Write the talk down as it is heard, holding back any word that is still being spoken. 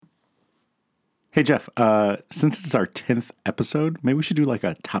Hey, Jeff, since it's our 10th episode, maybe we should do like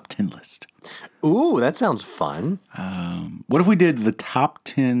a top 10 list. Ooh, that sounds fun. What if we did the top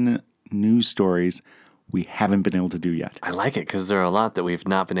 10 news stories we haven't been able to do yet? I like it because there are a lot that we've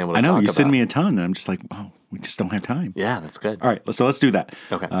not been able to talk about. I know, you send me a ton, and I'm just like, wow, we just don't have time. Yeah, that's good. All right, so let's do that.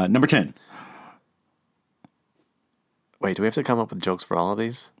 Okay. Number 10. Wait, do we have to come up with jokes for all of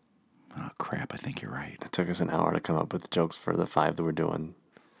these? Oh, crap, I think you're right. It took us an hour to come up with jokes for the 5 that we're doing.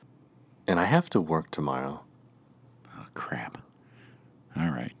 And I have to work tomorrow. Oh, crap. All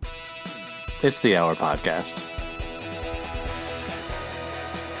right. It's the Hour Podcast.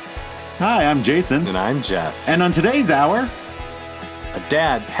 Hi, I'm Jason. And I'm Jeff. And on today's hour, a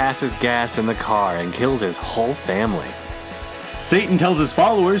dad passes gas in the car and kills his whole family. Satan tells his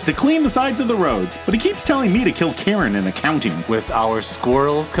followers to clean the sides of the roads, but he keeps telling me to kill Karen in accounting. With our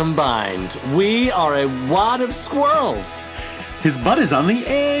squirrels combined, we are a wad of squirrels. His butt is on the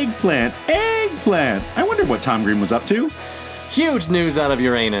eggplant. Eggplant! I wonder what Tom Green was up to. Huge news out of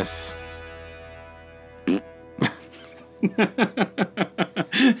Uranus. Hey,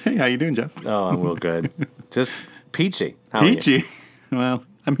 how you doing, Jeff? Oh, I'm real good. Just peachy. How are you? Peachy. Well,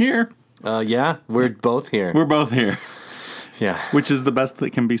 I'm here. Yeah, we're both here. We're both here. Yeah. Which is the best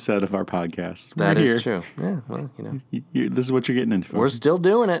that can be said of our podcast. That We're is here. true. Yeah, well, This is what you're getting into. we're still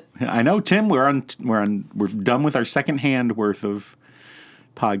doing it. I know, Tim. We're done with our second hand worth of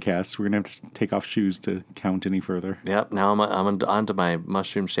podcasts. We're gonna have to take off shoes to count any further. Yep. Now I'm onto my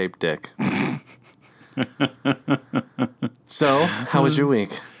mushroom-shaped dick. So, how was your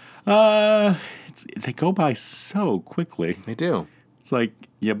week? They go by so quickly. They do. It's like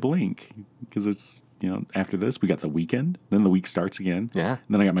you blink because it's. After this, we got the weekend. Then the week starts again. Yeah. And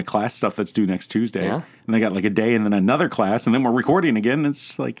then I got my class stuff that's due next Tuesday. Yeah. And I got like a day and then another class. And then we're recording again. And it's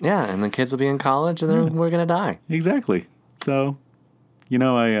just like. Yeah, and the kids will be in college and then we're going to die. Exactly. So,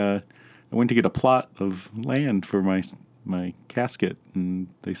 I went to get a plot of land for my casket. And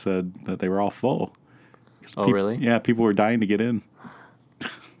they said that they were all full. Really? Yeah, people were dying to get in.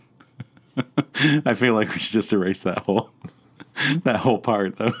 I feel like we should just erase that whole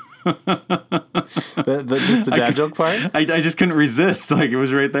part, though. Just the dad joke part? I just couldn't resist. Like, it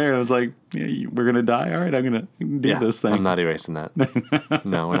was right there. I was like, yeah, we're going to die? All right, I'm going to do this thing. I'm not erasing that.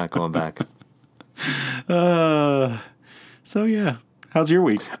 No, we're not going back. So, yeah. How's your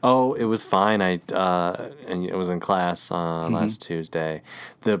week? Oh, it was fine. And it was in class last Tuesday.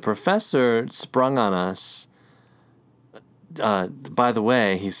 The professor sprung on us. By the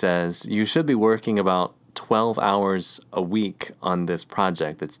way, he says, you should be working about 12 hours a week on this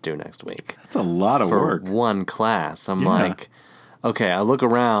project that's due next week. That's a lot of work. For one class. I'm like, okay, I look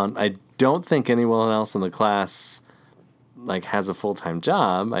around. I don't think anyone else in the class has a full-time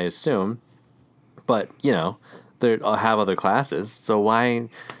job, I assume. But, they have other classes. So why?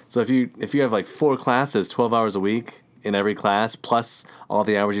 So if you have 4 classes, 12 hours a week in every class, plus all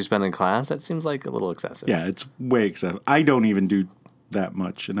the hours you spend in class, that seems like a little excessive. Yeah, it's way excessive. I don't even do that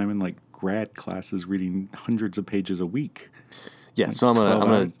much, and I'm in grad classes reading hundreds of pages a week. Yeah, so I'm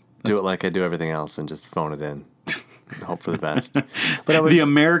gonna do it like I do everything else and just phone it in. Hope for the best. But the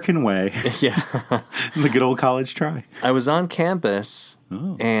American way. Yeah. The good old college try. I was on campus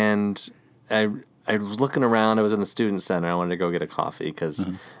and I was looking around. I was in the student center. I wanted to go get a coffee because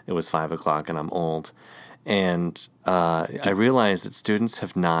it was 5:00 and I'm old. And I realized that students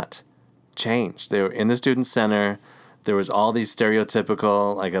have not changed. They were in the student center. There was all these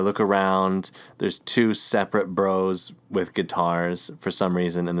stereotypical, I look around, there's 2 separate bros with guitars for some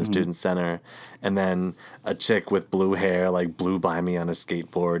reason in the student center. And then a chick with blue hair, blew by me on a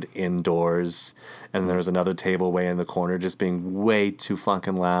skateboard indoors. And there was another table way in the corner just being way too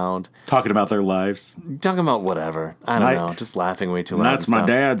fucking loud. Talking about their lives. Talking about whatever. I don't know. Just laughing way too loud. That's my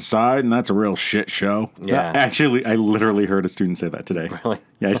dad's side, and that's a real shit show. Yeah. Actually, I literally heard a student say that today. Really?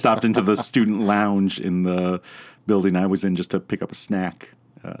 Yeah, I stopped into the student lounge in the building I was in just to pick up a snack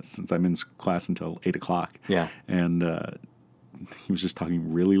since I'm in class until 8:00. Yeah. And he was just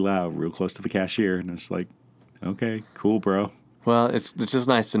talking really loud, real close to the cashier. And I was like, okay, cool, bro. Well, it's just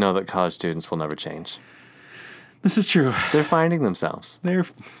nice to know that college students will never change. This is true. They're finding themselves. Yeah.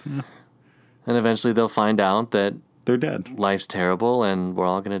 And eventually they'll find out that they're dead. Life's terrible and we're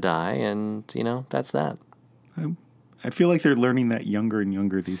all going to die. And, that's that. I feel like they're learning that younger and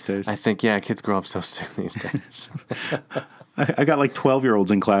younger these days. I think, kids grow up so soon these days. I got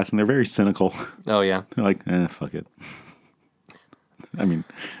 12-year-olds in class, and they're very cynical. Oh, yeah? They're like, fuck it. I mean,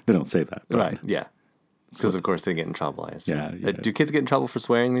 they don't say that. But Right, yeah. Because, of course, they get in trouble, I assume. Yeah. Do kids get in trouble for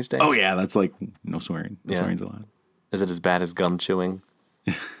swearing these days? Oh, yeah, that's no swearing. No swearing's allowed. Is it as bad as gum chewing?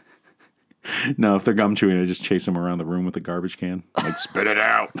 No, if they're gum chewing, I just chase them around the room with a garbage can. Like, spit it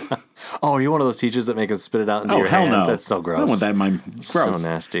out. Oh, are you one of those teachers that make them spit it out into your hell hand? no. That's so gross. I don't want that in my... Gross. So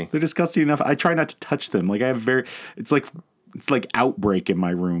nasty. They're disgusting enough. I try not to touch them. Like, I have It's like Outbreak in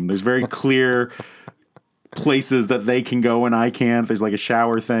my room. There's very clear places that they can go and I can't. There's like a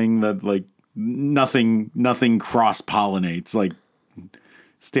shower thing that like nothing cross-pollinates. Like,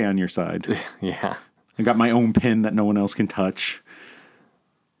 stay on your side. Yeah. I got my own pin that no one else can touch.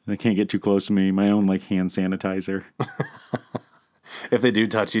 They can't get too close to me. My own like hand sanitizer. If they do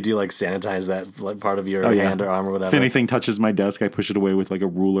touch you, do you like sanitize that like part of your hand or arm or whatever? If anything touches my desk, I push it away with like a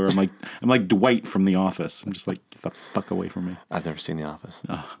ruler. I'm like Dwight from The Office. I'm just like, get the fuck away from me. I've never seen The Office.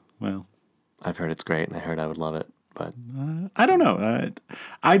 Oh, well. I've heard it's great, and I heard I would love it, but I don't know.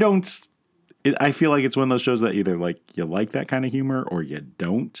 I don't. I feel like it's one of those shows that either like you like that kind of humor or you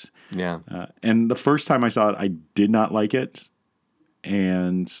don't. Yeah. And the first time I saw it, I did not like it.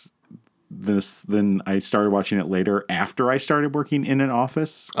 And then I started watching it later after I started working in an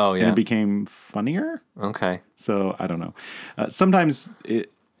office. Oh, yeah. And it became funnier. Okay. So I don't know. Sometimes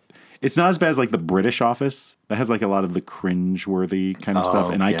it's not as bad as like the British Office that has like a lot of the cringe-worthy kind of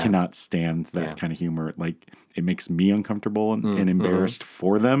stuff. And I cannot stand that kind of humor. Like it makes me uncomfortable and embarrassed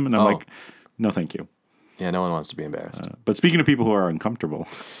for them. And I'm like, no, thank you. Yeah, no one wants to be embarrassed. But speaking of people who are uncomfortable,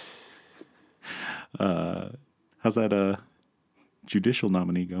 how's that judicial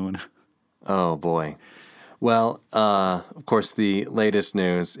nominee going? Oh, boy. Well, of course, the latest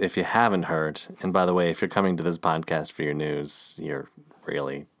news, if you haven't heard, and by the way, if you're coming to this podcast for your news, you're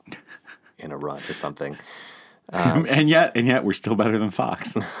really in a rut or something. And yet we're still better than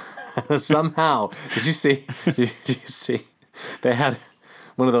Fox. Somehow. Did you see? They had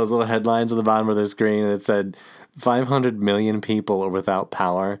one of those little headlines at the bottom of their screen that said 500 million people are without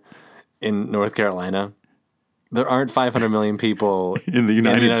power in North Carolina. There aren't 500 million people in the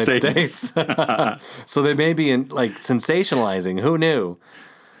United States. So they may be sensationalizing. Who knew?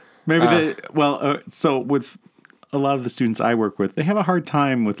 Maybe so with a lot of the students I work with, they have a hard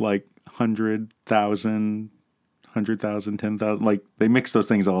time with like 100,000, 10,000. Like they mix those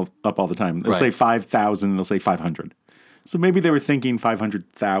things all up all the time. They'll say 5,000, they'll say 500. So maybe they were thinking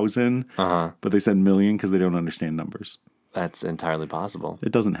 500,000, but they said million because they don't understand numbers. That's entirely possible.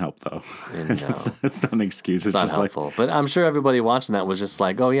 It doesn't help, though. No. It's not an excuse. It's not just helpful. like... But I'm sure everybody watching that was just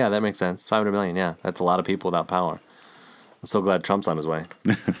like, oh, yeah, that makes sense. 500 million, yeah. That's a lot of people without power. I'm so glad Trump's on his way.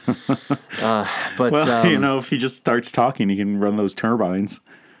 If he just starts talking, he can run those turbines,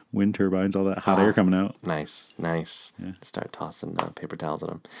 wind turbines, all that hot air coming out. Nice. Yeah. Start tossing paper towels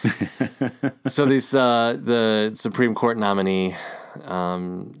at him. So the Supreme Court nominee...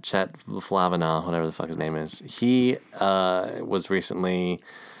 Chet Flavina, whatever the fuck his name is, he was recently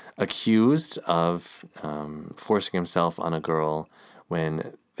accused of forcing himself on a girl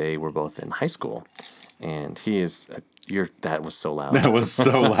when they were both in high school. And he is... that was so loud. That was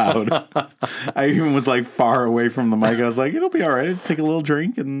so loud. I even was like far away from the mic. I was like, it'll be all right. Just take a little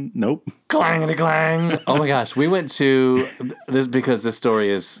drink and nope. Clangity clang. Oh my gosh. We went to this because this story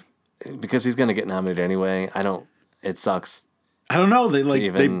is... Because he's going to get nominated anyway. It sucks. I don't know.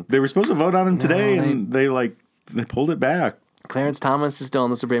 They were supposed to vote on him today, and they pulled it back. Clarence Thomas is still on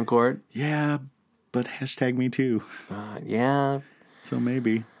the Supreme Court. Yeah, but #me too. Yeah. So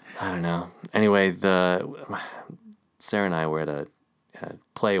maybe. I don't know. Anyway, Sarah and I were at a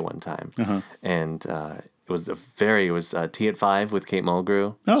play one time, and it was Tea at 5 with Kate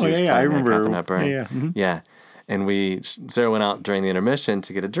Mulgrew. Oh yeah, I remember. Katharine Hepburn. Yeah. Mm-hmm. Yeah, and Sarah went out during the intermission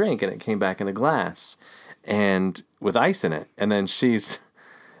to get a drink, and it came back in a glass. And with ice in it. And then Sarah's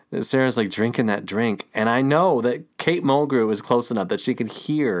like drinking that drink. And I know that Kate Mulgrew is close enough that she could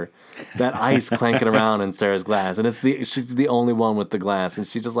hear that ice clanking around in Sarah's glass. And she's the only one with the glass. And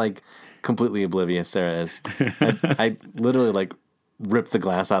she's just like completely oblivious, Sarah is. I literally like ripped the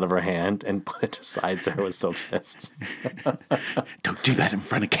glass out of her hand and put it aside. Sarah was so pissed. Don't do that in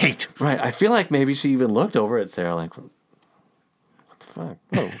front of Kate. Right. I feel like maybe she even looked over at Sarah like... Fuck.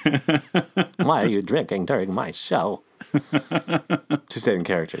 Oh. Why are you drinking during my show? She stayed in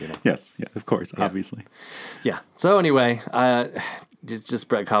character, Yes, yeah, of course, obviously. Yeah. So anyway, just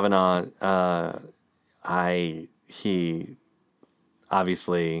Brett Kavanaugh. He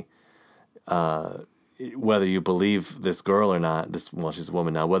obviously, whether you believe this girl or not, she's a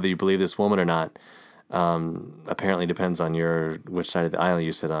woman now. Whether you believe this woman or not, apparently depends on which side of the aisle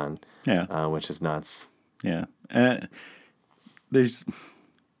you sit on. Yeah. Which is nuts. Yeah.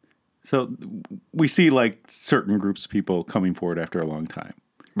 So we see like certain groups of people coming forward after a long time.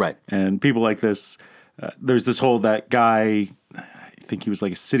 Right. And people like this, there's that guy, I think he was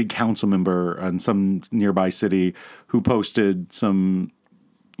like a city council member on some nearby city who posted some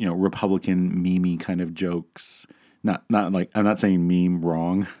Republican meme kind of jokes. Not like, I'm not saying meme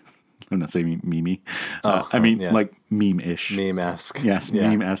wrong. I'm not saying meme. I mean, like meme-ish. Meme-esque. Yes,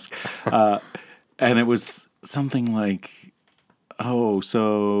 meme-esque. And it was something like, oh,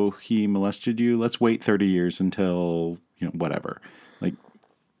 so he molested you? Let's wait 30 years until, whatever. Like,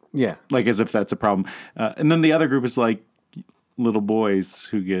 yeah. Like as if that's a problem. And then the other group is like little boys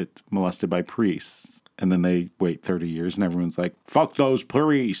who get molested by priests. And then they wait 30 years and everyone's like, fuck those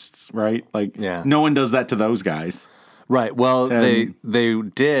priests, right? Like, no one does that to those guys. Right. Well, they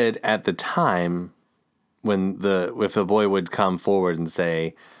did at the time when if a boy would come forward and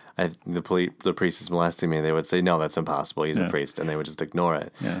say, the priest is molesting me, they would say, no, that's impossible. He's a priest. And they would just ignore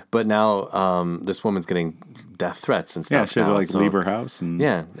it. Yeah. But now this woman's getting death threats and stuff. Yeah, she had to leave her house.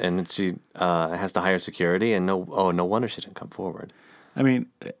 And she has to hire security. And no wonder she didn't come forward. I mean,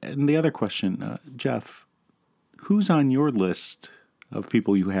 and the other question, Jeff, who's on your list of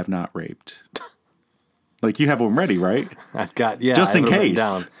people you have not raped? Like, you have them ready, right? I've got, just in case.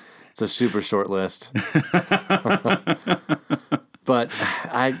 Down. It's a super short list. But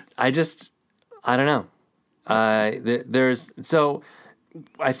I don't know. So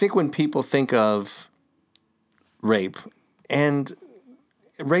I think when people think of rape and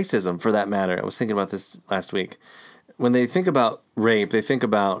racism, for that matter, I was thinking about this last week. When they think about rape, they think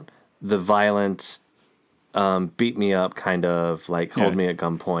about the violent, beat me up kind of, like hold me at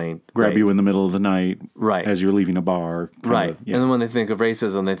gunpoint, grab you in the middle of the night, right, as you're leaving a bar, right. And then when they think of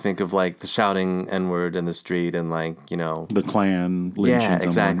racism, they think of like the shouting N-word in the street and like the Klan,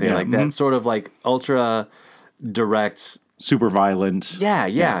 exactly, like that sort of like ultra direct, super violent,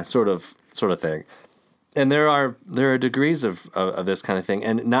 sort of thing. And there are degrees of this kind of thing,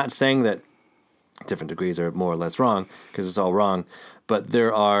 and not saying that different degrees are more or less wrong because it's all wrong, but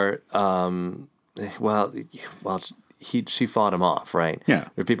there are. She fought him off, right? Yeah.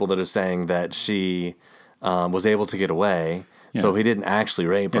 There are people that are saying that she was able to get away, so he didn't actually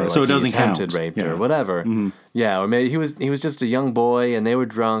rape her. So like it doesn't he attempted count. Raped her, whatever. Mm-hmm. Yeah, or maybe he was just a young boy and they were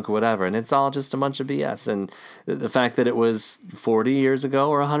drunk or whatever, and it's all just a bunch of BS. And the fact that it was 40 years ago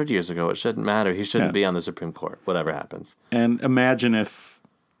or 100 years ago, it shouldn't matter. He shouldn't be on the Supreme Court, whatever happens. And imagine if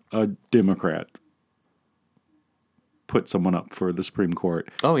a Democrat put someone up for the Supreme Court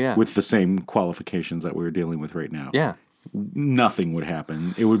with the same qualifications that we're dealing with right now. Yeah. Nothing would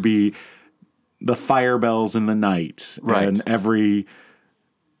happen. It would be the fire bells in the night. Right. And every...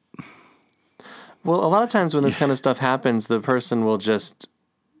 Well, a lot of times when this kind of stuff happens, the person will just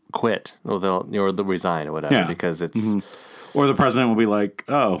quit or they'll resign or whatever because it's... Mm-hmm. Or the president will be like,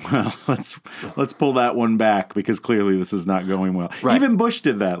 oh, well, let's pull that one back because clearly this is not going well. Right. Even Bush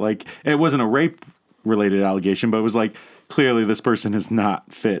did that. Like, it wasn't a rape related allegation, but it was like, clearly this person is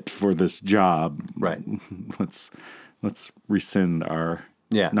not fit for this job. Right. Let's rescind our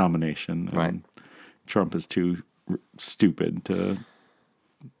nomination. And right. Trump is too stupid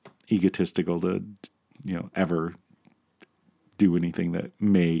egotistical to, ever do anything that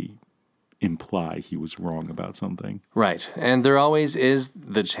may imply he was wrong about something. Right. And there always is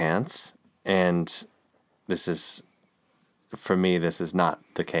the chance, and this is, for me, this is not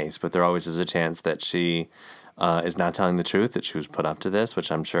the case, but there always is a chance that she is not telling the truth, that she was put up to this,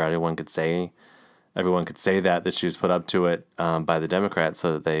 which I'm sure everyone could say that she was put up to it by the Democrats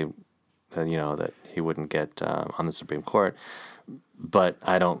so that they, that he wouldn't get on the Supreme Court. But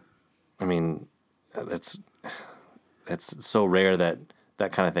it's so rare that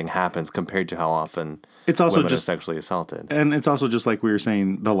kind of thing happens compared to how often it's also women just are sexually assaulted. And it's also just like we were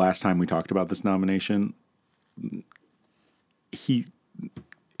saying the last time we talked about this nomination,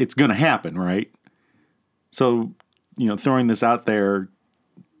 it's going to happen, right? So, throwing this out there,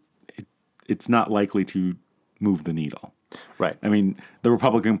 it's not likely to move the needle. Right. I mean, the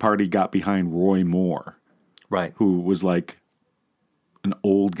Republican Party got behind Roy Moore. Right. Who was like an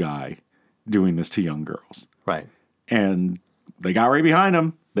old guy doing this to young girls. Right. And they got right behind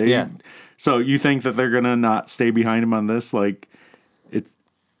him. So you think that they're going to not stay behind him on this? Like,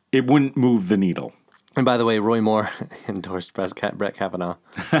 it wouldn't move the needle. And by the way, Roy Moore endorsed Brett Kavanaugh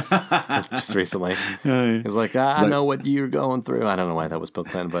just recently. He's like, I know what you're going through. I don't know why that was Bill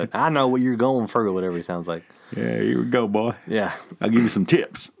Clinton, but I know what you're going through, whatever he sounds like. Yeah, here we go, boy. Yeah. I'll give you some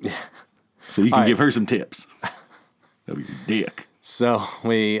tips. Yeah. So you can give her some tips. That'll be your dick. So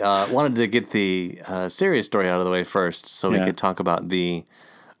we wanted to get the serious story out of the way first so we could talk about the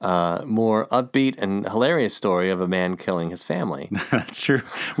more upbeat and hilarious story of a man killing his family. That's true.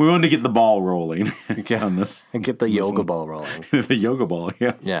 We wanted to get the ball rolling on this. And get the yoga ball rolling. The yoga ball,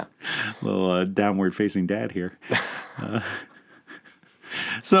 yes. Yeah. A little downward facing dad here.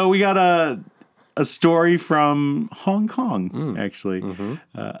 So we got a story from Hong Kong, actually.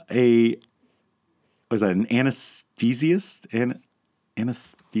 Was that an anesthesiast?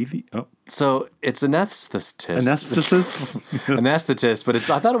 Anesthesia? Oh. So it's anesthetist. Anesthetist? Anesthetist, but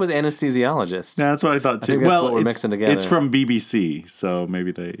I thought it was anesthesiologist. Yeah, that's what I thought too. I think that's what we're mixing together. It's from BBC, so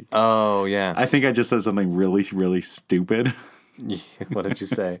maybe they... Oh, yeah. I think I just said something really, really stupid. What did you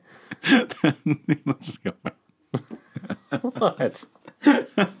say? Let's just go back. What?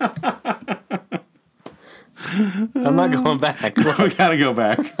 I'm not going back. We gotta go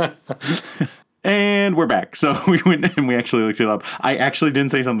back. And we're back. So we went and we actually looked it up. I actually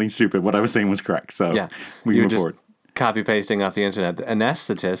didn't say something stupid. What I was saying was correct. So yeah, we you're move just forward. Copy pasting off the internet. The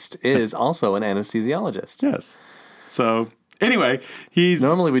anesthetist is also an anesthesiologist. Yes. So anyway,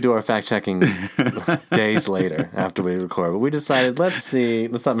 normally we do our fact checking days later after we record, but we decided let's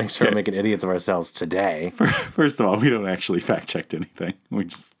not make sure we're making idiots of ourselves today. First of all, we don't actually fact check anything. We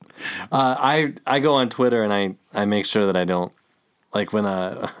just I go on Twitter and I make sure that I don't. Like when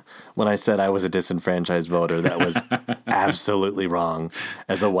I said I was a disenfranchised voter, that was absolutely wrong.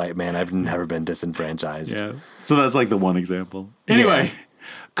 As a white man, I've never been disenfranchised. Yeah. So that's like the one example. Anyway,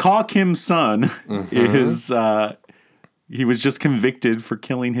 Kaw Kim's son is he was just convicted for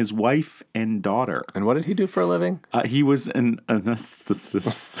killing his wife and daughter. And what did he do for a living? He was an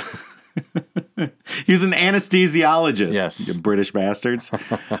anesthetist. He was an anesthesiologist. Yes, you British bastards.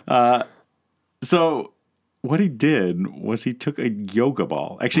 So. What he did was he took a yoga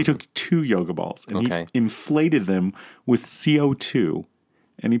ball. Actually, he took 2 yoga balls and he inflated them with CO2,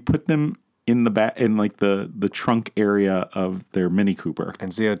 and he put them in the back in like the trunk area of their Mini Cooper.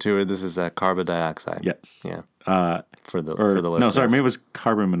 And CO2, this is carbon dioxide. Yes. Yeah. For the listeners. No, sorry, maybe it was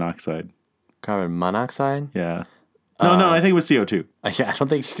carbon monoxide. Carbon monoxide? Yeah. No, I think it was CO2. Yeah, I don't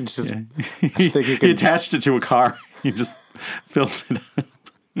think you can just. Yeah. He attached it to a car. He just filled it up.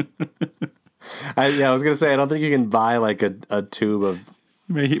 I was gonna say I don't think you can buy like a tube of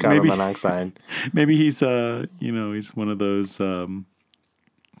carbon monoxide. Maybe he's he's one of those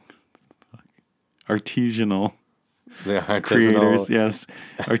artisanal creators. Yes,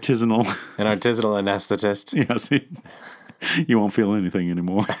 artisanal. An artisanal anesthetist. Yes, you won't feel anything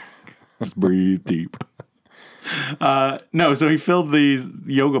anymore. Just breathe deep. No, so he filled these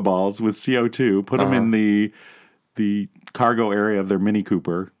yoga balls with CO2, put them in the cargo area of their Mini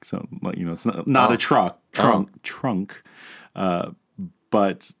Cooper. So, it's not a trunk.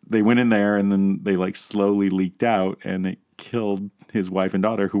 But they went in there and then they like slowly leaked out and it killed his wife and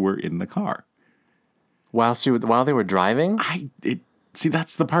daughter who were in the car. While they were driving? See,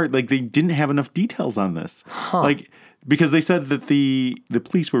 that's the part. Like, they didn't have enough details on this. Huh. Like, because they said that the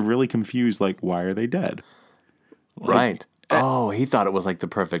police were really confused. Like, why are they dead? Right. He thought it was like the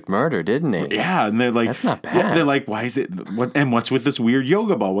perfect murder, didn't he? Yeah, and they're like, that's not bad. Yeah, they're like, why is it? What's with this weird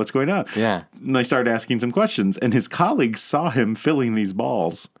yoga ball? What's going on? Yeah. And they started asking some questions, and his colleagues saw him filling these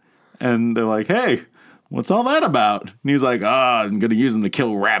balls, and they're like, hey, what's all that about? And he was like, I'm going to use them to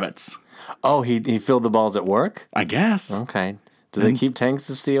kill rabbits. Oh, he filled the balls at work? I guess. Okay. Do they keep tanks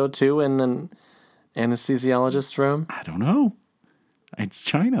of CO2 in an anesthesiologist's room? I don't know. It's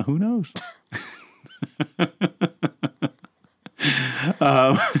China. Who knows?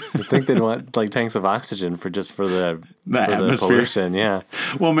 I think they'd want like tanks of oxygen for the pollution. Yeah.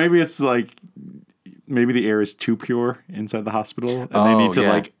 Well, maybe it's like the air is too pure inside the hospital, and they need to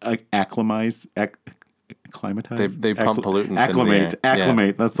like acclimatize. They pump pollutants. Acclimate.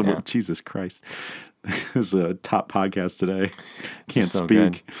 Yeah. That's the word. Jesus Christ. This is a top podcast today. Can't so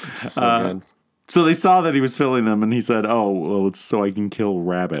speak. So good. So they saw that he was filling them, and he said, "Oh, well, it's so I can kill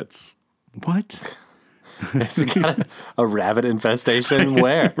rabbits." What? Has he got a rabbit infestation?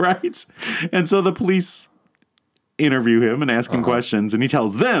 Where? Right. And so the police interview him and ask him questions, and he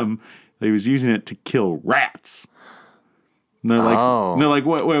tells them that he was using it to kill rats. And they're like,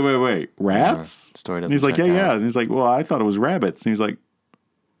 wait, rats? Story doesn't. And he's like, check out. yeah. And he's like, well, I thought it was rabbits. And he's like,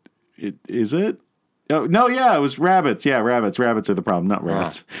 is it? Oh, no, yeah, it was rabbits. Yeah, rabbits. Rabbits are the problem, not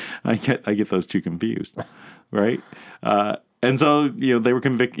rats. I get those two confused, right? And so, they were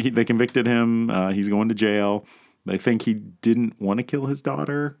they convicted him. He's going to jail. They think he didn't want to kill his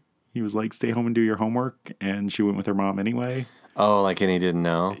daughter. He was like, stay home and do your homework. And she went with her mom anyway. Oh, and he didn't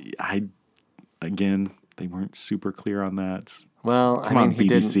know? They weren't super clear on that. Well, Come on, he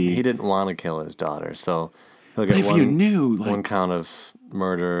BBC. didn't want to kill his daughter. So he'll But get if you knew, one count of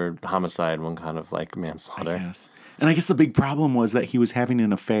murder, homicide, one count of manslaughter. Yes. And I guess the big problem was that he was having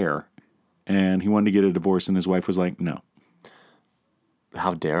an affair. And he wanted to get a divorce. And his wife was like, no.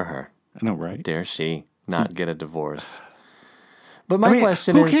 How dare her? I know, right? How dare she not get a divorce? But my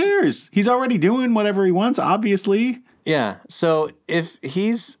question who is... Who cares? He's already doing whatever he wants, obviously. Yeah. So if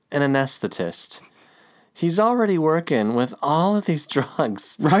he's an anesthetist, he's already working with all of these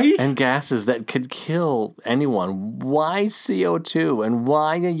drugs Right? and gases that could kill anyone. Why CO2 and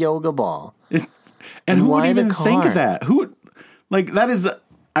why a yoga ball? And who would why the even think car? of that? Who would, like, that is,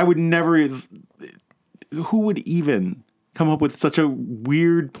 I would never, who would even come up with such a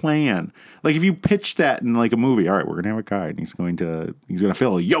weird plan? Like, if you pitched that in like a movie, all right, we're going to have a guy and he's going to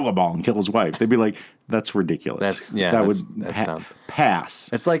fill a yoga ball and kill his wife. They'd be like, that's ridiculous. That's dumb. Pass.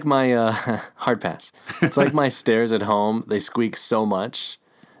 It's like my hard pass. It's like my stairs at home. They squeak so much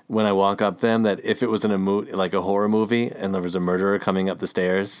when I walk up them that if it was in like a horror movie and there was a murderer coming up the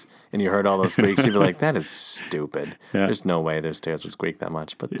stairs and you heard all those squeaks, you'd be like, that is stupid. Yeah. There's no way those stairs would squeak that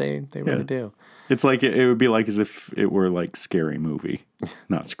much, but they really do. It's like it would be like as if it were like Scary Movie,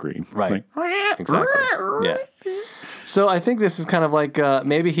 not Scream. Right. Like, exactly. Yeah. So I think this is kind of like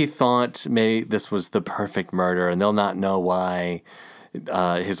maybe he thought maybe this was the perfect murder and they'll not know why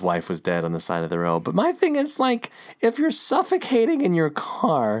his wife was dead on the side of the road. But my thing is, like, if you're suffocating in your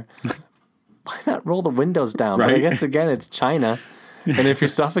car, why not roll the windows down? Right? But I guess, again, it's China. And if you're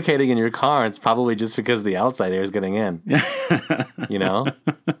suffocating in your car, it's probably just because the outside air is getting in. You know?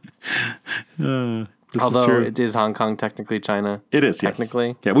 Although it is Hong Kong technically China. It is, technically.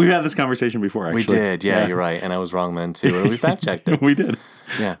 Yes. Yeah, we've had this conversation before, actually. We did, yeah, you're right. And I was wrong then, too. And we fact-checked it. We did.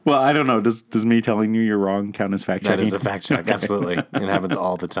 Yeah. Well, I don't know. Does me telling you you're wrong count as fact-checking? That is a fact-check, absolutely. It happens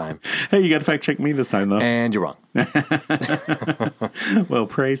all the time. Hey, you got to fact-check me this time, though. And you're wrong. Well,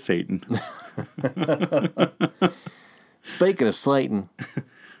 praise Satan. Speaking of Satan,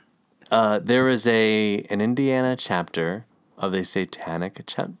 there is an Indiana chapter of the Satanic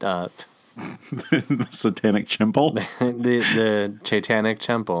the Satanic Chimple? the Satanic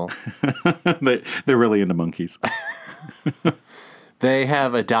Chimple. They're really into monkeys. They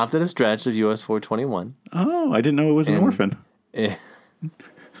have adopted a stretch of US 421. Oh, I didn't know it was an orphan. In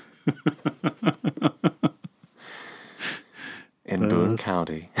Boone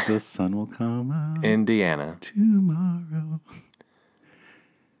County. The sun will come out. Indiana. Tomorrow.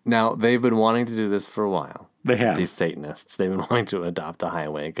 Now, they've been wanting to do this for a while. They have. These Satanists. They've been wanting to adopt a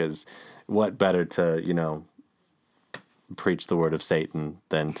highway because what better to, preach the word of Satan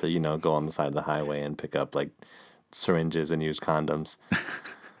than to, go on the side of the highway and pick up, like, syringes and use condoms.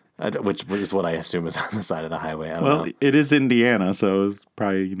 Which is what I assume is on the side of the highway. I don't know. Well, it is Indiana, so it's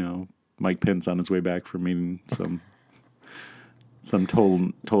probably, Mike Pence on his way back from meeting some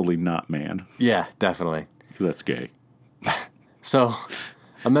totally not man. Yeah, definitely. Because that's gay. So,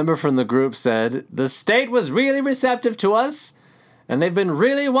 a member from the group said, the state was really receptive to us, and they've been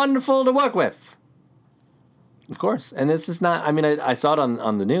really wonderful to work with. Of course. And this is not, I saw it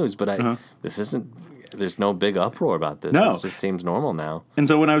on the news, but this isn't, there's no big uproar about this. No. It just seems normal now. And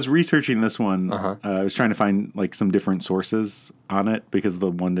so when I was researching this one, I was trying to find like some different sources on it because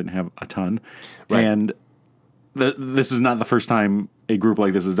the one didn't have a ton. Right. And this is not the first time a group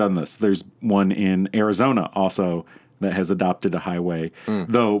like this has done this. There's one in Arizona also that has adopted a highway,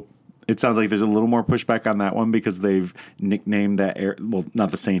 though it sounds like there's a little more pushback on that one because they've nicknamed that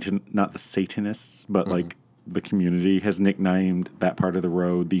not the Satanists, but like the community has nicknamed that part of the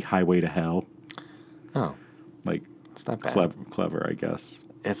road the Highway to Hell. Oh, like it's not bad. Clever, I guess.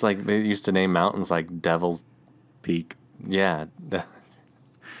 It's like they used to name mountains like Devil's Peak. Yeah.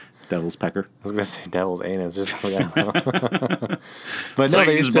 Devil's Pecker. I was gonna say Devil's Anus or something. But no,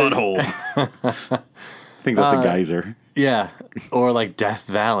 they used to butthole. I think that's a geyser. Yeah, or like Death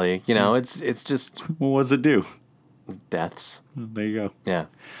Valley. It's just. What does it do? Deaths. There you go. Yeah.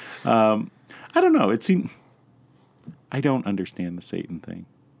 I don't know. It seemed. I don't understand the Satan thing.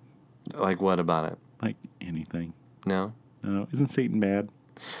 Like what about it? Like anything. No. Isn't Satan bad?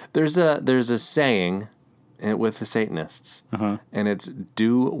 There's a saying with the Satanists, and it's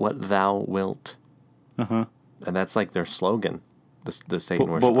 "Do what thou wilt," and that's like their slogan. The Satan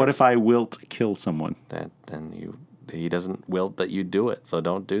worshippers. But what if I wilt kill someone? He doesn't wilt that you do it, so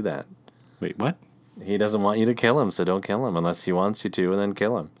don't do that. Wait, what? He doesn't want you to kill him, so don't kill him unless he wants you to, and then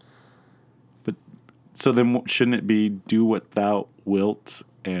kill him. But so then shouldn't it be do what thou wilt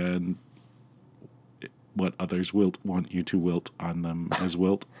and what others wilt want you to wilt on them as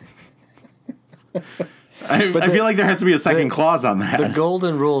wilt? I feel like there has to be a second clause on that. The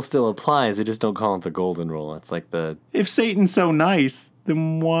golden rule still applies. They just don't call it the golden rule. It's like if Satan's so nice,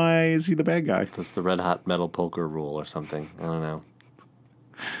 then why is he the bad guy? It's the red hot metal poker rule or something. I don't know.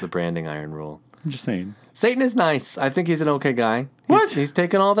 The branding iron rule. I'm just saying. Satan is nice. I think he's an okay guy. He's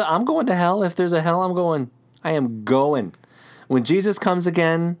taken all the. I'm going to hell. If there's a hell, I'm going. I am going. When Jesus comes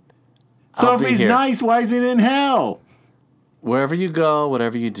again. So if he's nice, why is he in hell? Wherever you go,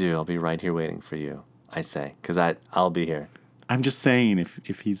 whatever you do, I'll be right here waiting for you. I say, because I'll be here. I'm just saying,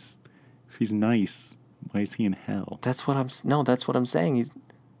 if he's nice, why is he in hell? That's what I'm saying.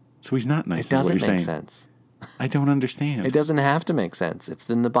 So he's not nice. It doesn't is what you're make saying. sense. I don't understand. It doesn't have to make sense. It's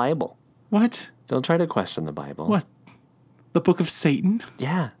in the Bible. What? Don't try to question the Bible. What? The Book of Satan?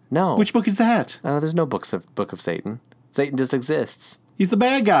 Yeah. No. Which book is that? There's no book of Satan. Satan just exists. He's the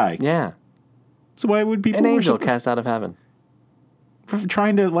bad guy. Yeah. So why would people An angel worship cast out of heaven. for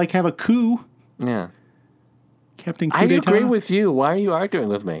trying to have a coup? Yeah. Captain Coup I d'etat? agree with you. Why are you arguing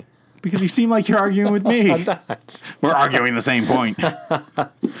with me? Because you seem like you're arguing with me. I'm not. We're arguing the same point.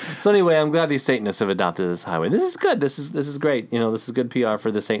 So anyway, I'm glad these Satanists have adopted this highway. This is good. This is great. This is good PR for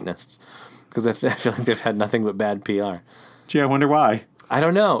the Satanists because I feel like they've had nothing but bad PR. Gee, I wonder why. I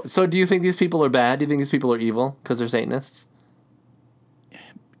don't know. So do you think these people are bad? Do you think these people are evil because they're Satanists?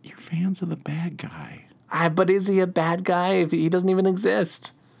 You're fans of the bad guy. But is he a bad guy if he doesn't even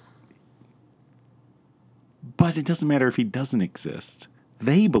exist? But it doesn't matter if he doesn't exist.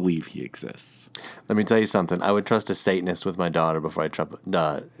 They believe he exists. Let me tell you something. I would trust a Satanist with my daughter before I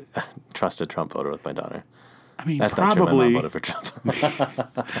trust a Trump voter with my daughter. I mean, that's probably. not true. My mom voted for Trump.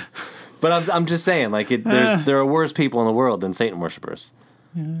 But I'm just saying, there are worse people in the world than Satan worshipers.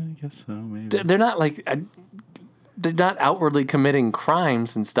 Yeah, I guess so. Maybe They're not they're not outwardly committing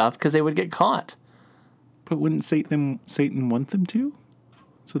crimes and stuff because they would get caught. But wouldn't Satan want them to,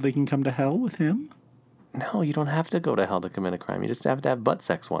 so they can come to hell with him? No, you don't have to go to hell to commit a crime. You just have to have butt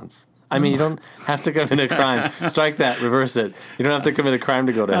sex once. I mean, you don't have to commit a crime. Strike that. Reverse it. You don't have to commit a crime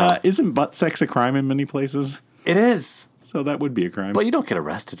to go to hell. Isn't butt sex a crime in many places? It is. So that would be a crime. But you don't get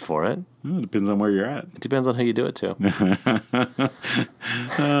arrested for it. Well, it depends on where you're at. It depends on who you do it to.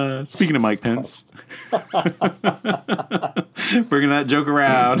 Speaking of Mike Pence. Bringing that joke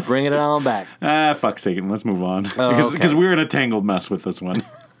around. Bringing it on back. Fuck Satan. Let's move on. Oh, Because we're in a tangled mess with this one.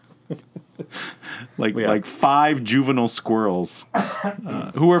 Like 5 juvenile squirrels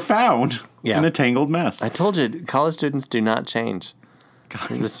who were found in a tangled mess. I told you, college students do not change.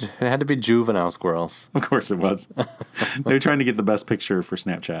 It had to be juvenile squirrels. Of course it was. They were trying to get the best picture for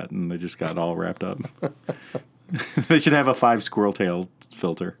Snapchat, and they just got all wrapped up. They should have a 5 squirrel tail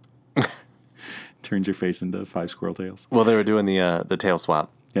filter. Turns your face into 5 squirrel tails. Well, they were doing the tail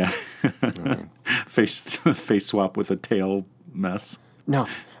swap. Yeah. Face swap with a tail mess. No.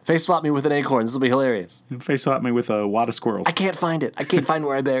 Face swap me with an acorn. This will be hilarious. Face swap me with a wad of squirrels. I can't find it. I can't find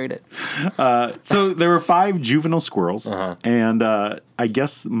where I buried it. So there were 5 juvenile squirrels, and I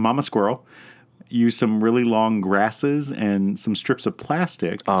guess Mama Squirrel used some really long grasses and some strips of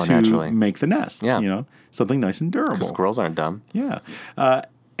plastic to make the nest. Yeah. Something nice and durable. Squirrels aren't dumb. Yeah.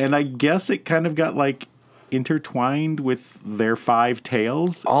 And I guess it kind of got intertwined with their 5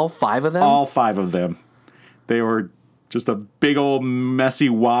 tails. All 5 of them? All 5 of them. They were just a big old messy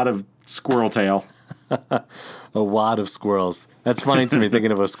wad of squirrel tail. A wad of squirrels. That's funny to me,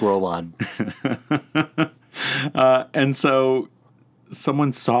 thinking of a squirrel wad. And so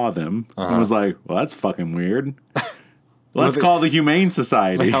someone saw them and was like, well, that's fucking weird. Let's call the Humane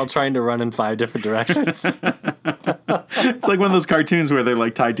Society. They all trying to run in 5 different directions. It's like one of those cartoons where they're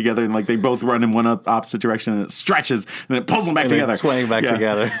tied together and they both run in one opposite direction and it stretches and it pulls them back together. Swaying back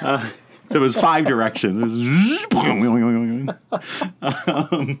together. So it was 5 directions. It was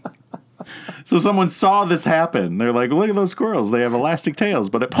so someone saw this happen. They're like, look at those squirrels. They have elastic tails,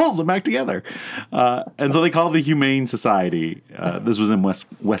 but it pulls them back together. And so they called the Humane Society. This was in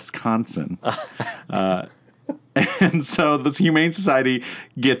Wisconsin. And so this Humane Society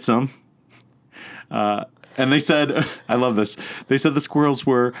gets them. And they said, I love this. They said the squirrels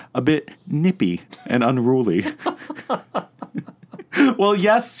were a bit nippy and unruly. Well,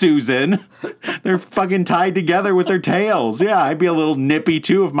 yes, Susan. They're fucking tied together with their tails. Yeah, I'd be a little nippy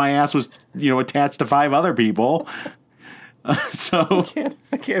too if my ass was, attached to 5 other people. So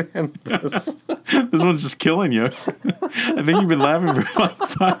I can't handle this. This one's just killing you. I think you've been laughing for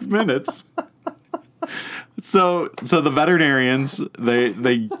 5 minutes. So the veterinarians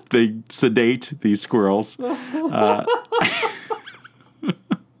they sedate these squirrels. I'm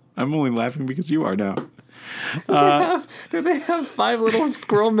only laughing because you are now. Do they have 5 little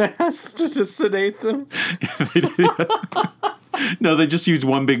squirrel masks to just sedate them? No, they just use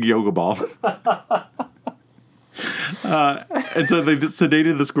one big yoga ball. And so they just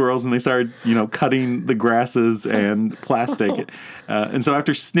sedated the squirrels and they started, cutting the grasses and plastic. And so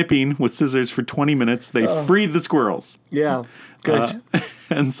after snipping with scissors for 20 minutes, they freed the squirrels. Yeah. Good.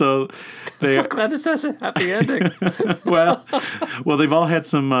 And so they... I'm so glad this has a happy ending. well, they've all had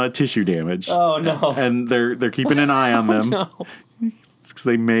some tissue damage. Oh, no. And they're keeping an eye on them. No. Because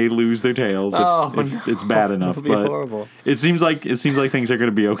they may lose their tails if it's bad enough. It'll be but horrible. It seems like things are going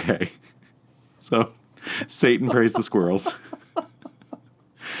to be okay. So Satan praised the squirrels.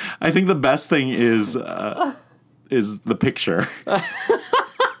 I think the best thing is the picture.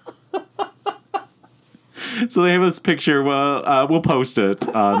 So they have this picture. Well, we'll post it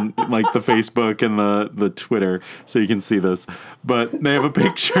on like the Facebook and the Twitter so you can see this. But they have a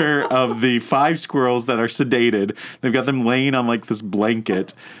picture of the 5 squirrels that are sedated. They've got them laying on like this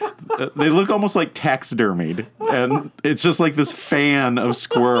blanket. They look almost like taxidermied, and it's just like this fan of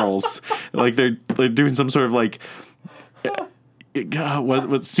squirrels. Like they're doing some sort of like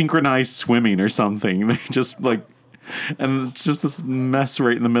what synchronized swimming or something. They just like. And it's just this mess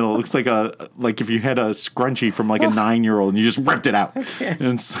right in the middle. It looks like if you had a scrunchie from like a 9-year-old and you just ripped it out.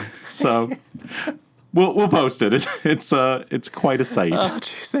 And so we'll post it. It's quite a sight. Oh,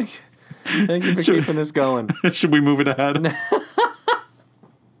 jeez, thank you for keeping this going. Should we move it ahead?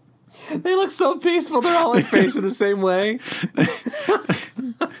 They look so peaceful. They're all like facing the same way.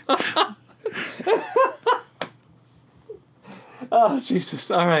 Oh,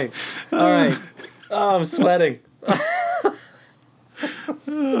 Jesus! All right. Oh, I'm sweating.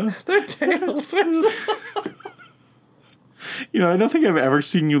 Their tails. I don't think I've ever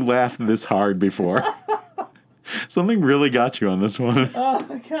seen you laugh this hard before. Something really got you on this one. Oh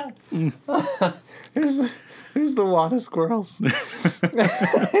my God! Here's the Wad of Squirrels. I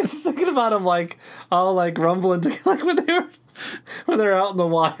was just thinking about them like all like rumbling like when they're out in the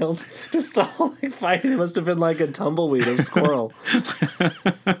wild, just all like fighting. It must have been like a tumbleweed of squirrel.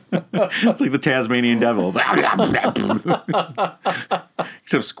 It's like the Tasmanian devil.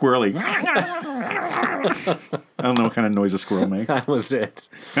 Except squirrely. I don't know what kind of noise a squirrel makes. That was it.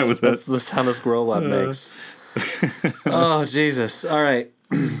 That's the sound a squirrel one makes. Oh, Jesus. All right.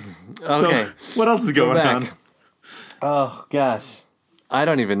 Okay. So, what else is going on? Oh, gosh. I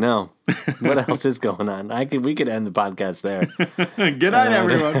don't even know. What else is going on? We could end the podcast there. Good night,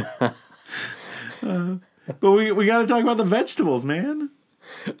 everyone. But we got to talk about the vegetables, man.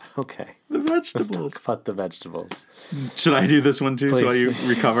 Okay. The vegetables. Let's talk about the vegetables. Should I do this one too? Please. So while you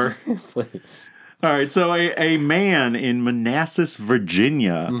recover? Please. All right. So a man in Manassas,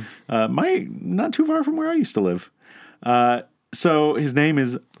 Virginia, not too far from where I used to live. So his name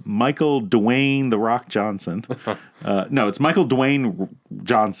is Michael Dwayne The Rock Johnson. No, it's Michael Dwayne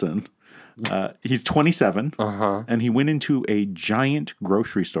Johnson. He's 27, and he went into a giant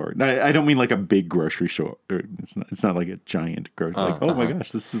grocery store. I don't mean like a big grocery store. It's not like a giant grocery. Like, oh my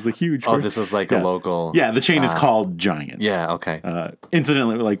gosh, this is a huge. Oh, this is like a local. Yeah, the chain is called Giant. Yeah. Okay.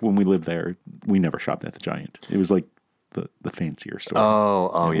 Incidentally, like when we lived there, we never shopped at the Giant. It was like the fancier store.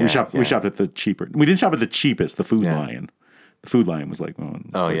 Oh, yeah. We shopped at the cheaper. We didn't shop at the cheapest. The Food Lion. The Food Lion was like,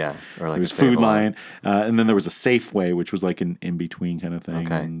 yeah, or like there was Food Lion, and then there was a Safeway, which was like an in between kind of thing.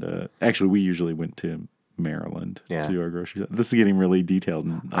 Okay. And actually, we usually went to Maryland to do our grocery. This is getting really detailed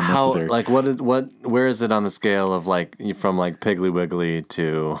and unnecessary. How where is it on the scale of like from like Piggly Wiggly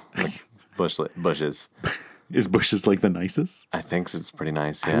to like Bush's? Is Bush's like the nicest? I think it's pretty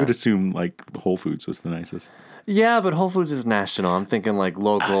nice. Yeah. I would assume like Whole Foods was the nicest. Yeah, but Whole Foods is national. I'm thinking like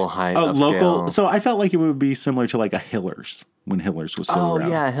local, high upscale. Local. So I felt like it would be similar to like a Hiller's when Hiller's was still around.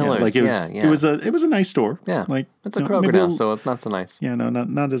 Oh yeah, Hiller's. It was a nice store. Yeah, like it's a Kroger now, so it's not so nice. Yeah, no,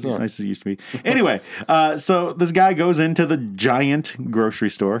 not as nice as it used to be. Anyway, so this guy goes into the Giant grocery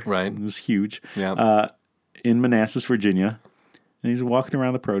store. Right, it was huge. Yeah, in Manassas, Virginia, and he's walking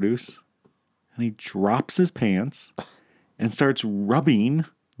around the produce, and he drops his pants and starts rubbing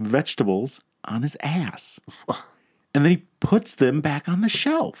vegetables on his ass. And then he puts them back on the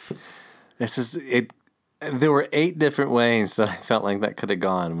shelf. This is it. There were 8 different ways that I felt like that could have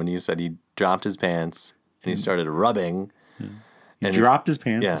gone when you said he dropped his pants and he started rubbing. He dropped his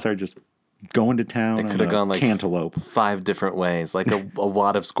pants and started just going to town. It could have gone like cantaloupe. 5 different ways, like a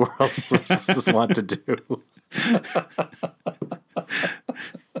wad of squirrels, which is just want to do.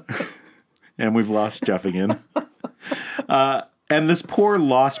 And we've lost Jeff again. And this poor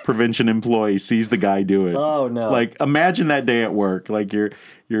loss prevention employee sees the guy do it. Oh no! Like imagine that day at work. Like you're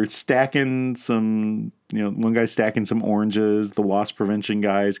stacking some, one guy's stacking some oranges. The loss prevention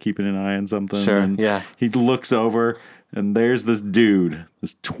guy is keeping an eye on something. Sure. And yeah. He looks over and there's this dude,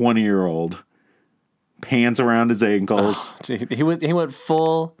 this 20-year-old, pants around his ankles. Oh, he went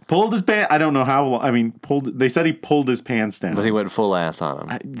full. Pulled his pants. I don't know how. I mean, They said he pulled his pants down, but he went full ass on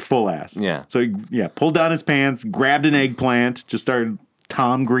him. Full ass. Yeah. So he pulled down his pants, grabbed an eggplant, just started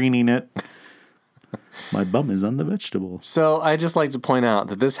Tom Greening it. My bum is on the vegetable. So I just like to point out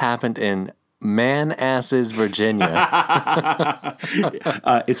that this happened in Manassas, Virginia.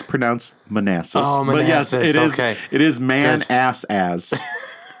 It's pronounced Manassas. Oh, Manassas. But yes, it is. Okay. It is man-ass-as.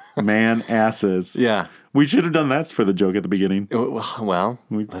 Man-asses. Yeah. We should have done that for the joke at the beginning. Well,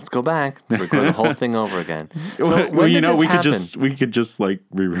 let's go back. Let's record the whole thing over again. So well, when did this happen? we could just like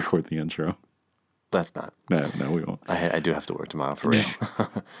re-record the intro. Let's not. No, we won't. I do have to work tomorrow for real.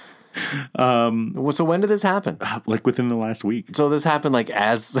 So when did this happen? Like within the last week. So this happened like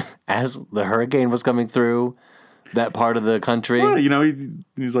as the hurricane was coming through that part of the country. Well,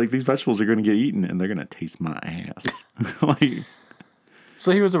 he's like, these vegetables are going to get eaten and they're going to taste my ass.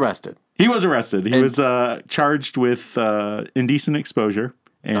 So he was arrested. He was arrested. He was charged with indecent exposure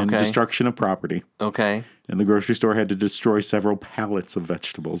and destruction of property. Okay. And the grocery store had to destroy several pallets of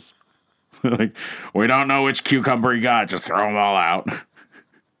vegetables. Like, we don't know which cucumber he got. Just throw them all out.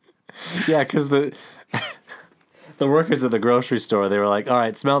 Yeah, because the workers at the grocery store, they were like, all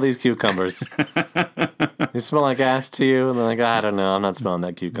right, smell these cucumbers. They smell like ass to you? And they're like, I don't know. I'm not smelling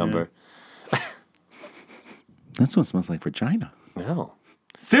that cucumber. Yeah. That's what it smells like vagina. No.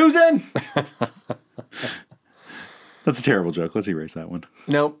 Susan! That's a terrible joke. Let's erase that one.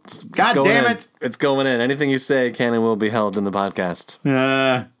 Nope. God damn it! It's going in. Anything you say can and will be held in the podcast. You're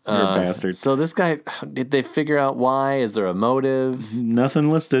a bastard. So this guy, did they figure out why? Is there a motive?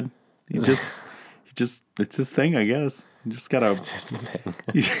 Nothing listed. It's his thing, I guess. You just gotta. It's his thing.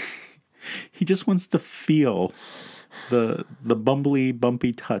 He just wants to feel the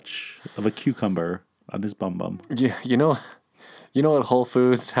bumpy touch of a cucumber on his bum. Yeah, you know at Whole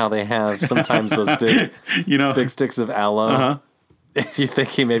Foods how they have sometimes those big big sticks of aloe. Uh-huh. You think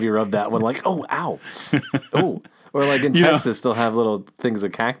he maybe rubbed that one like, oh, ow, oh, or like in Texas they'll have little things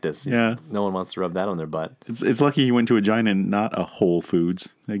of cactus. Yeah, no one wants to rub that on their butt. It's lucky he went to a Vagina and not a Whole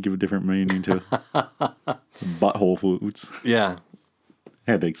Foods. They give a different meaning to butthole foods. Yeah.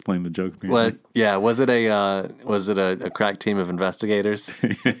 I had to explain the joke. What? Yeah. Was it a crack team of investigators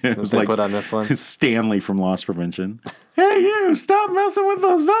it was they like put on this one? Stanley from Loss Prevention. Hey, you! Stop messing with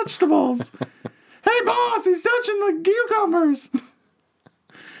those vegetables. Hey, boss! He's touching the cucumbers.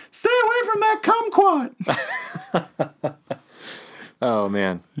 Stay away from that kumquat. Oh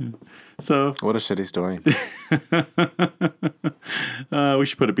man. So what a shitty story. We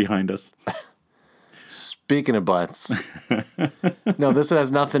should put it behind us. Speaking of butts. No, this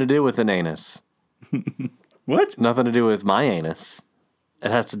has nothing to do with an anus. What? Nothing to do with my anus.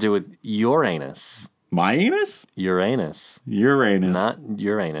 It has to do with your anus. My anus? Uranus. Uranus. Not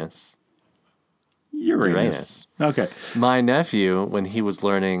Uranus. Uranus. Okay. My nephew, when he was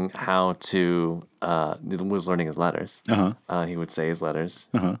learning how to, was learning his letters, he would say his letters,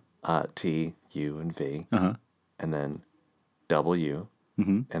 T, U, and V, and then W,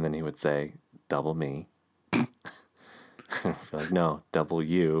 and then he would say double me. I feel like, no, double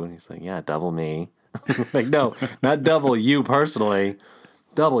you. And he's like, yeah, double me. Like, no, not double you personally,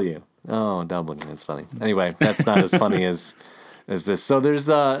 W. Oh, double you. That's funny. Anyway, that's not as funny as this. So there's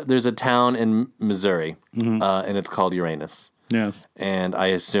a town in Missouri, and it's called Uranus. Yes. And I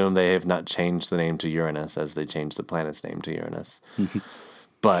assume they have not changed the name to Uranus as they changed the planet's name to Uranus.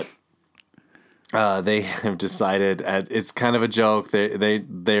 But they have decided, it's kind of a joke.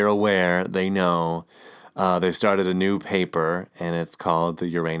 They're aware. They know. They've started a new paper, and it's called the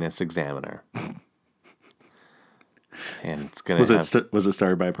Uranus Examiner. And it's gonna. Was it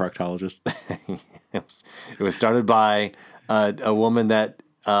started by a proctologist? It was started by a woman that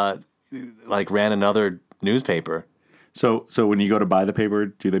ran another newspaper. So when you go to buy the paper,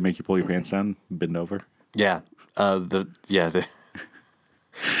 do they make you pull your pants down, and bend over? Yeah. All the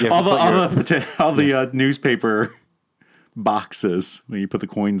newspaper boxes when you put the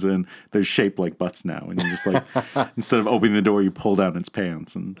coins in, they're shaped like butts now, and you just like instead of opening the door, you pull down its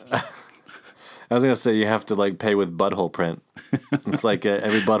pants and. I was gonna say you have to pay with butthole print. It's like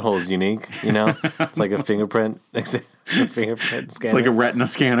every butthole is unique, It's like a fingerprint scanner. It's like a retina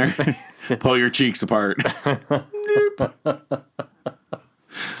scanner. Pull your cheeks apart. Nope.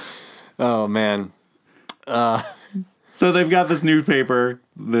 Oh man. So they've got this newspaper,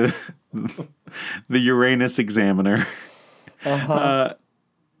 the Uranus Examiner.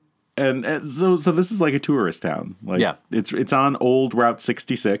 And so this is like a tourist town. It's on old Route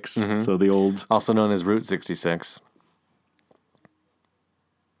 66. So the old, also known as Route 66.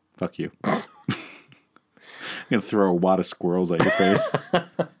 Fuck you. I'm gonna throw a wad of squirrels at your face.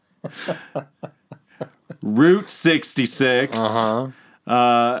 Route 66.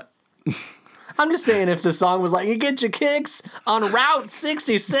 I'm just saying, if the song was like, you get your kicks on Route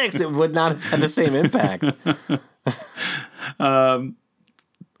 66, it would not have had the same impact.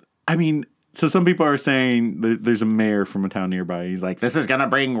 I mean, so some people are saying there's a mayor from a town nearby. He's like, this is going to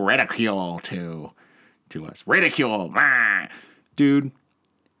bring ridicule to us. Ridicule. Ah. Dude,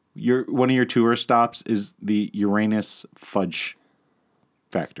 one of your tour stops is the Uranus Fudge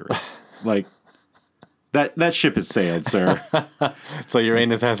Factory. That ship has sailed, sir. So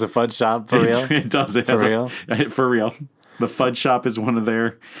Uranus has a fudge shop for real? It does. It For has real? For real. The fudge shop is one of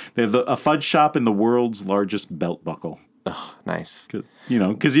their. They have a fudge shop in the world's largest belt buckle. Oh, nice.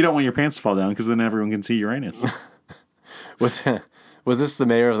 Because you don't want your pants to fall down, because then everyone can see Uranus. Was this the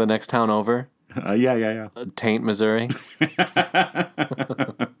mayor of the next town over? Yeah. Taint, Missouri?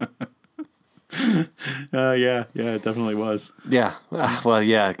 Yeah, it definitely was. Yeah. Well,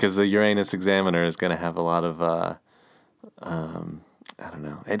 yeah, because the Uranus Examiner is going to have a lot of, I don't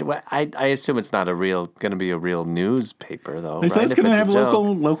know. I assume it's not going to be a real newspaper, though. They said it's If going to have a joke.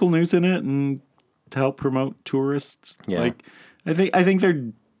 local news in it, and to help promote tourists. Yeah. I think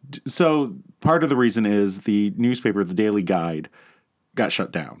they're. So part of the reason is the newspaper, the Daily Guide, got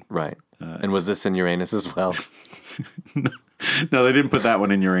shut down. Right. And was this in Uranus as well? No, they didn't put that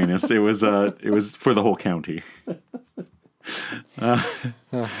one in Uranus. It was for the whole county.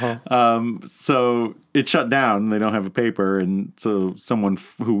 So it shut down. They don't have a paper, and so someone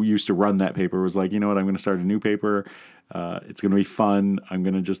who used to run that paper was like, you know what? I'm going to start a new paper. It's going to be fun. I'm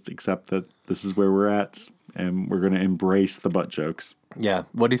going to just accept that this is where we're at, and we're going to embrace the butt jokes. Yeah.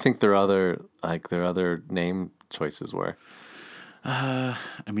 What do you think their other name choices were? I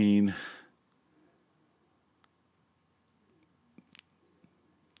mean,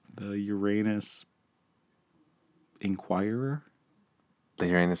 the Uranus Enquirer. The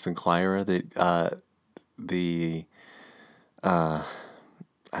Uranus Enquirer. I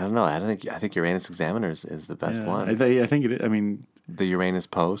don't know. I think Uranus Examiner is the best one. I think it is. I mean, the Uranus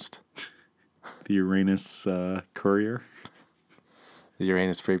Post. The Uranus Courier. The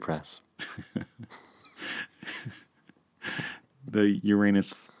Uranus Free Press. The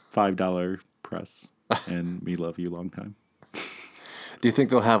Uranus $5 Press. And me love you long time. Do you think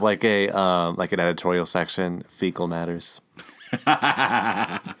they'll have like an editorial section, fecal matters? Good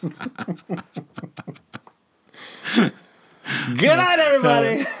night,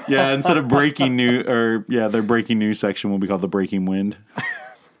 everybody. Yeah, instead of breaking news, their breaking news section will be called the Breaking Wind.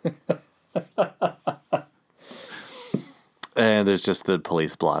 And there's just the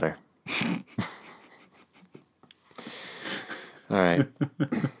police blotter. All right.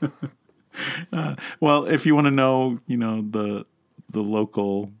 Well, if you want to know, the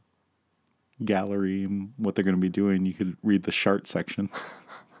local gallery and what they're going to be doing, you could read the chart section.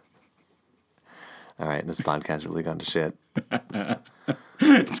 All right, this podcast really gone to shit.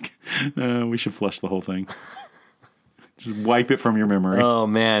 We should flush the whole thing. Just wipe it from your memory. Oh,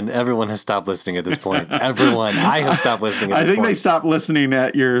 man. Everyone has stopped listening at this point. Everyone. I have stopped listening at this point. I think they stopped listening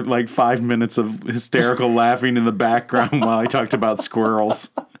at your 5 minutes of hysterical laughing in the background while I talked about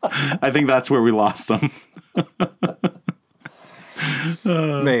squirrels. I think that's where we lost them.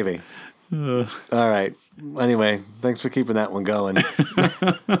 Maybe. All right. Anyway, thanks for keeping that one going.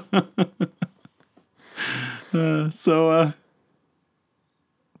 So,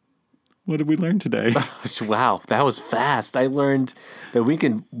 what did we learn today? Wow, that was fast. I learned that we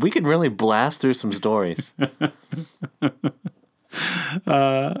can really blast through some stories.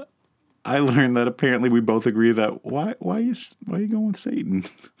 I learned that apparently we both agree that why are you going with Satan?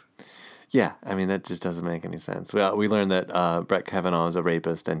 Yeah, I mean that just doesn't make any sense. We learned that Brett Kavanaugh is a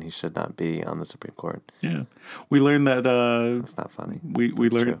rapist and he should not be on the Supreme Court. Yeah, we learned that. It's not funny. We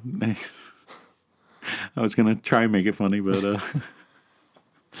learned. I was gonna try and make it funny, but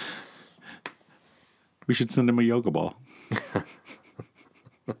we should send him a yoga ball.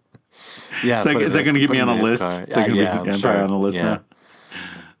 Yeah, is that going to get me on a list? I'm sure. On a list now.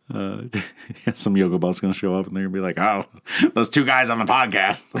 Some yoga ball's going to show up, and they're going to be like, "Oh, those two guys on the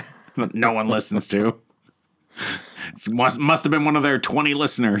podcast that no one listens to. It must have been one of their 20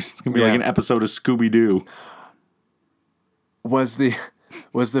 listeners. It's going to be like an episode of Scooby-Doo." Was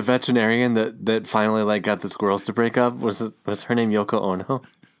the veterinarian that finally got the squirrels to break up? Was her name Yoko Ono?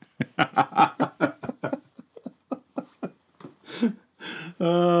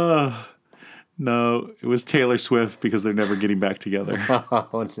 No, it was Taylor Swift because they're never getting back together.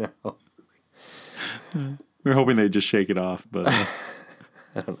 Oh, no. We're hoping they just shake it off, but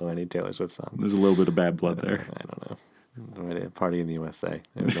I don't know any Taylor Swift songs. There's a little bit of bad blood there. I don't know. No idea. Party in the USA.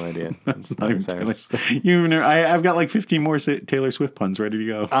 I have no idea. It's not even Taylor. I've got 15 more Taylor Swift puns ready to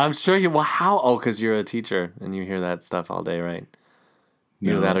go. I'm sure you. Well, how? Oh, because you're a teacher and you hear that stuff all day, right?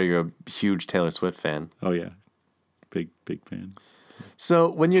 Either that or you're a huge Taylor Swift fan. Oh yeah, big fan.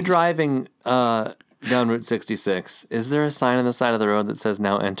 So when you're driving down Route 66, is there a sign on the side of the road that says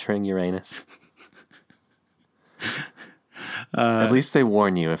 "Now entering Uranus"? At least they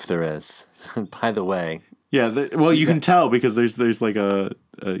warn you if there is. By the way. Yeah, you can tell because there's a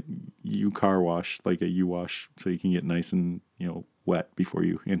U-car wash, like a U-wash, so you can get nice and wet before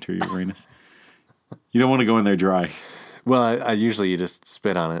you enter Uranus. You don't want to go in there dry. Well, I usually you just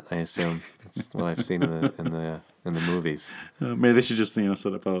spit on it. I assume that's what I've seen in the movies. Maybe they should just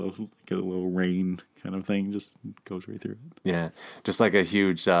set up a little rain kind of thing. Just goes right through it. Yeah, just like a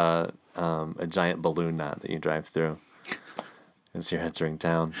huge a giant balloon knot that you drive through as you're entering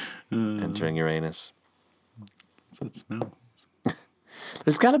town, entering Uranus. What's that smell?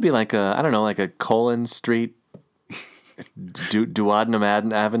 There's got to be like a Colon Street,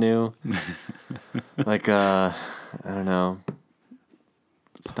 Duodenum Avenue, like I don't know,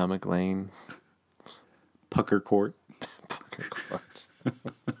 Stomach Lane, Pucker Court. Pucker Court.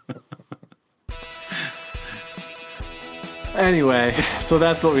 Anyway, so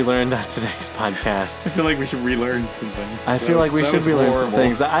that's what we learned on today's podcast. I feel like we should relearn some things. I feel like we should relearn some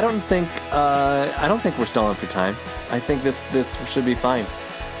things. I don't think we're stalling for time. I think this should be fine.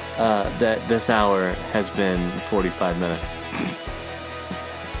 That this hour has been 45 minutes.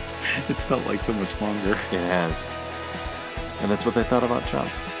 It's felt like so much longer. It has. And that's what they thought about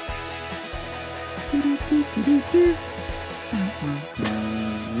Trump.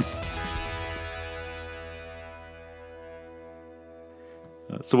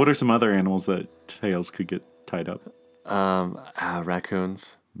 So what are some other animals that tails could get tied up?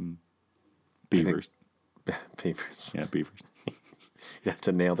 Raccoons. Beavers. Beavers. Yeah, beavers. You have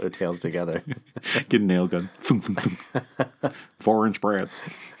to nail their tails together. Get a nail gun. 4-inch brads.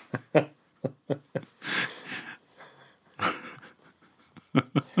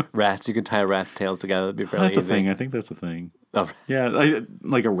 Rats. You could tie rats' tails together. That'd be fairly easy. That's a thing. I think that's a thing. Oh. Yeah,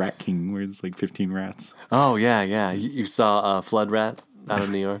 like a rat king where it's like 15 rats. Oh, yeah. You saw a flood rat out of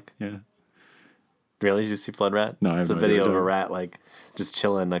New York? Yeah. Really? Did you see Flood Rat? No, I it's a haven't. video of a rat like just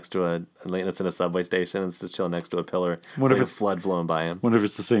chilling next to it's in a subway station. It's just chilling next to a pillar. What if if a flood flowing by him? Wonder if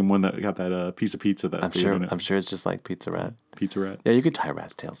it's the same one that got that piece of pizza that I'm sure it's just like Pizza Rat. Pizza Rat. Yeah, you could tie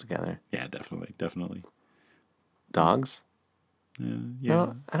rats' tails together. Yeah, definitely. Dogs? Yeah.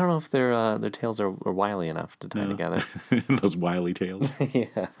 No, I don't know if their tails are wily enough to tie together. Those wily tails.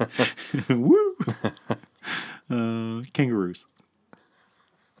 Yeah. Woo. Kangaroos.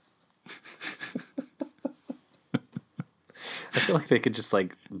 I feel like they could just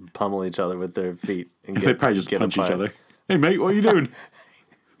like pummel each other with their feet and They'd probably just punch each other. Hey mate, what are you doing?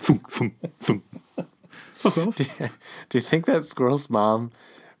 Thunk, thunk, thunk. Do you think that squirrel's mom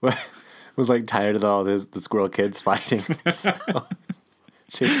was like tired of all the squirrel kids fighting? So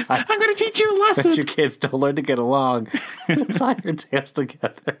she's like, I'm going to teach you a lesson. If you kids don't learn to get along, tie your tails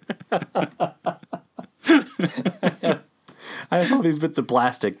together. I have all these bits of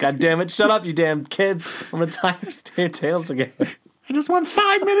plastic. God damn it. Shut up, you damn kids. I'm going to tie your tails together. I just want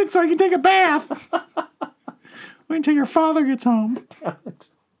 5 minutes so I can take a bath. Wait until your father gets home. Damn it.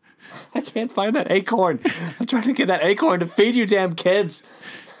 I can't find that acorn. I'm trying to get that acorn to feed you damn kids.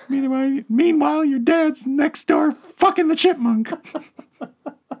 Meanwhile, your dad's next door fucking the chipmunk.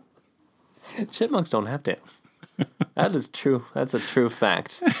 Chipmunks don't have tails. That is true. That's a true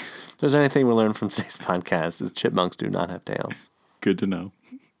fact. If there's anything we learned from today's podcast is chipmunks do not have tails. Good to know.